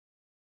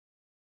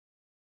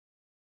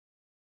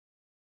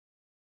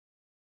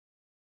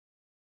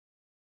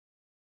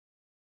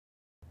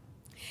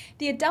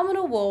The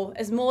abdominal wall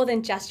is more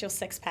than just your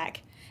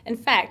six-pack. In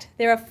fact,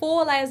 there are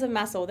 4 layers of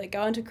muscle that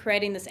go into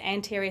creating this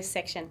anterior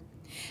section.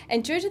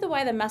 And due to the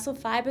way the muscle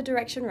fibre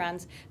direction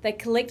runs, they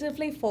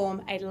collectively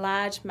form a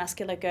large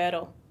muscular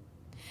girdle.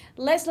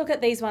 Let's look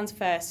at these ones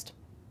first.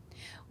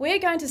 We're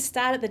going to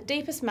start at the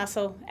deepest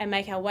muscle and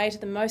make our way to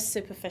the most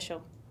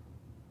superficial.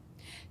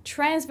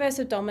 Transverse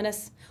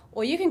Abdominis,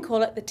 or you can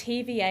call it the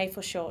TVA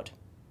for short.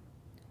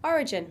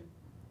 Origin: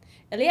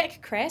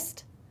 iliac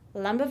crest,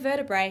 lumbar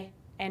vertebrae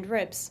and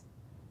ribs.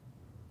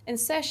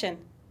 Insertion: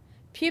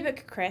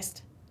 pubic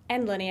crest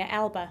and linea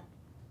alba.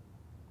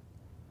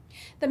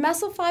 The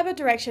muscle fibre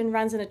direction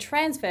runs in a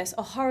transverse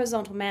or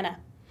horizontal manner.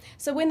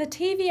 So when the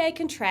TVA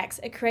contracts,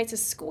 it creates a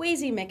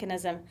squeezy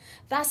mechanism,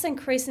 thus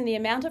increasing the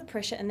amount of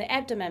pressure in the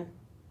abdomen.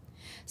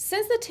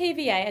 Since the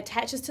TVA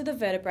attaches to the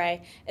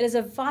vertebrae, it is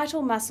a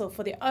vital muscle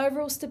for the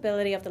overall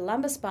stability of the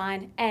lumbar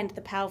spine and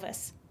the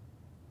pelvis.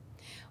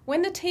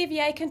 When the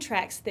TVA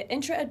contracts, the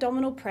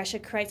intra-abdominal pressure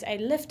creates a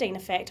lifting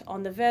effect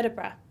on the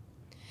vertebra.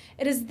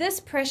 It is this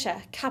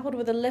pressure, coupled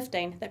with the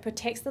lifting, that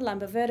protects the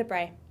lumbar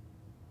vertebrae.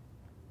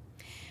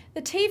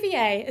 The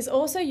TVA is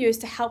also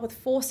used to help with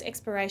forced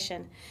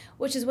expiration,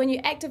 which is when you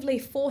actively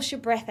force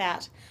your breath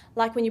out,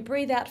 like when you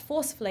breathe out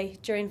forcefully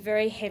during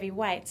very heavy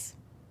weights.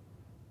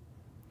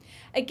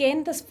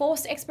 Again, this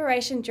forced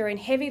expiration during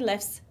heavy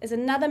lifts is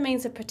another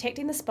means of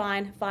protecting the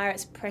spine via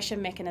its pressure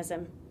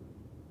mechanism.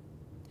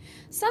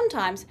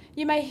 Sometimes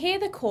you may hear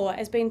the core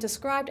as being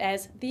described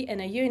as the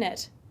inner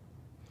unit.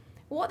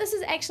 What this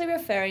is actually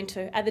referring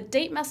to are the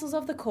deep muscles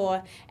of the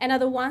core and are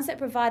the ones that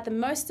provide the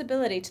most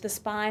stability to the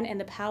spine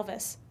and the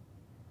pelvis.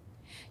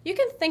 You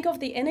can think of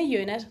the inner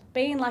unit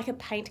being like a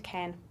paint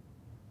can.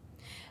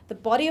 The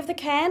body of the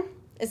can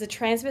is the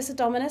transverse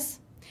abdominis,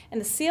 and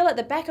the seal at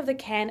the back of the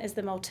can is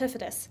the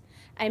multifidus,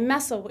 a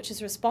muscle which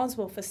is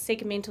responsible for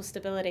segmental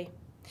stability.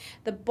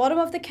 The bottom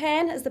of the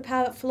can is the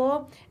pelvic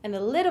floor, and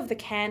the lid of the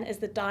can is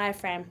the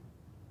diaphragm.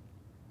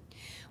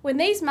 When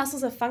these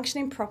muscles are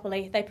functioning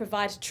properly, they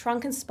provide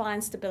trunk and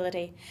spine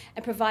stability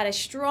and provide a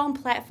strong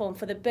platform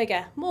for the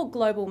bigger, more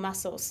global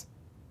muscles.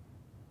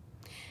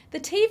 The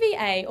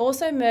TVA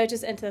also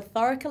merges into the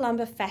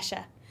thoracolumbar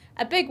fascia,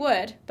 a big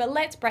word, but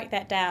let's break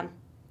that down.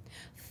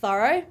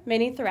 Thoro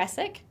meaning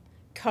thoracic,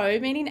 co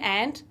meaning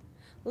and,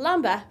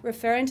 lumbar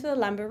referring to the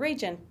lumbar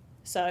region,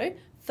 so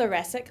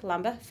thoracic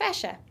lumbar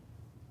fascia.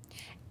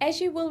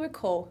 As you will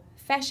recall,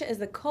 fascia is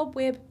the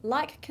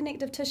cobweb-like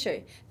connective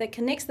tissue that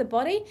connects the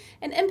body,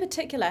 and in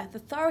particular, the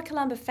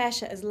thoracolumbar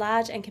fascia is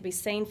large and can be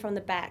seen from the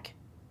back.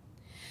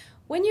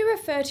 When you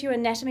refer to your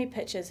anatomy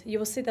pictures, you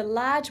will see the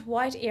large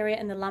white area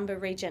in the lumbar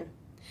region.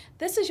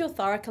 This is your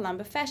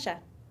thoracolumbar fascia.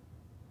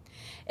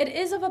 It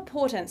is of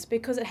importance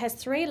because it has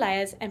 3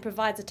 layers and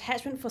provides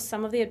attachment for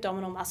some of the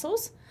abdominal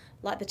muscles,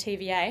 like the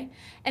TVA,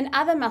 and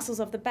other muscles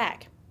of the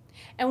back.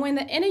 And when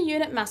the inner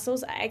unit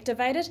muscles are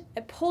activated,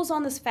 it pulls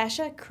on this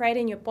fascia,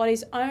 creating your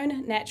body's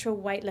own natural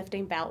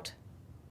weightlifting belt.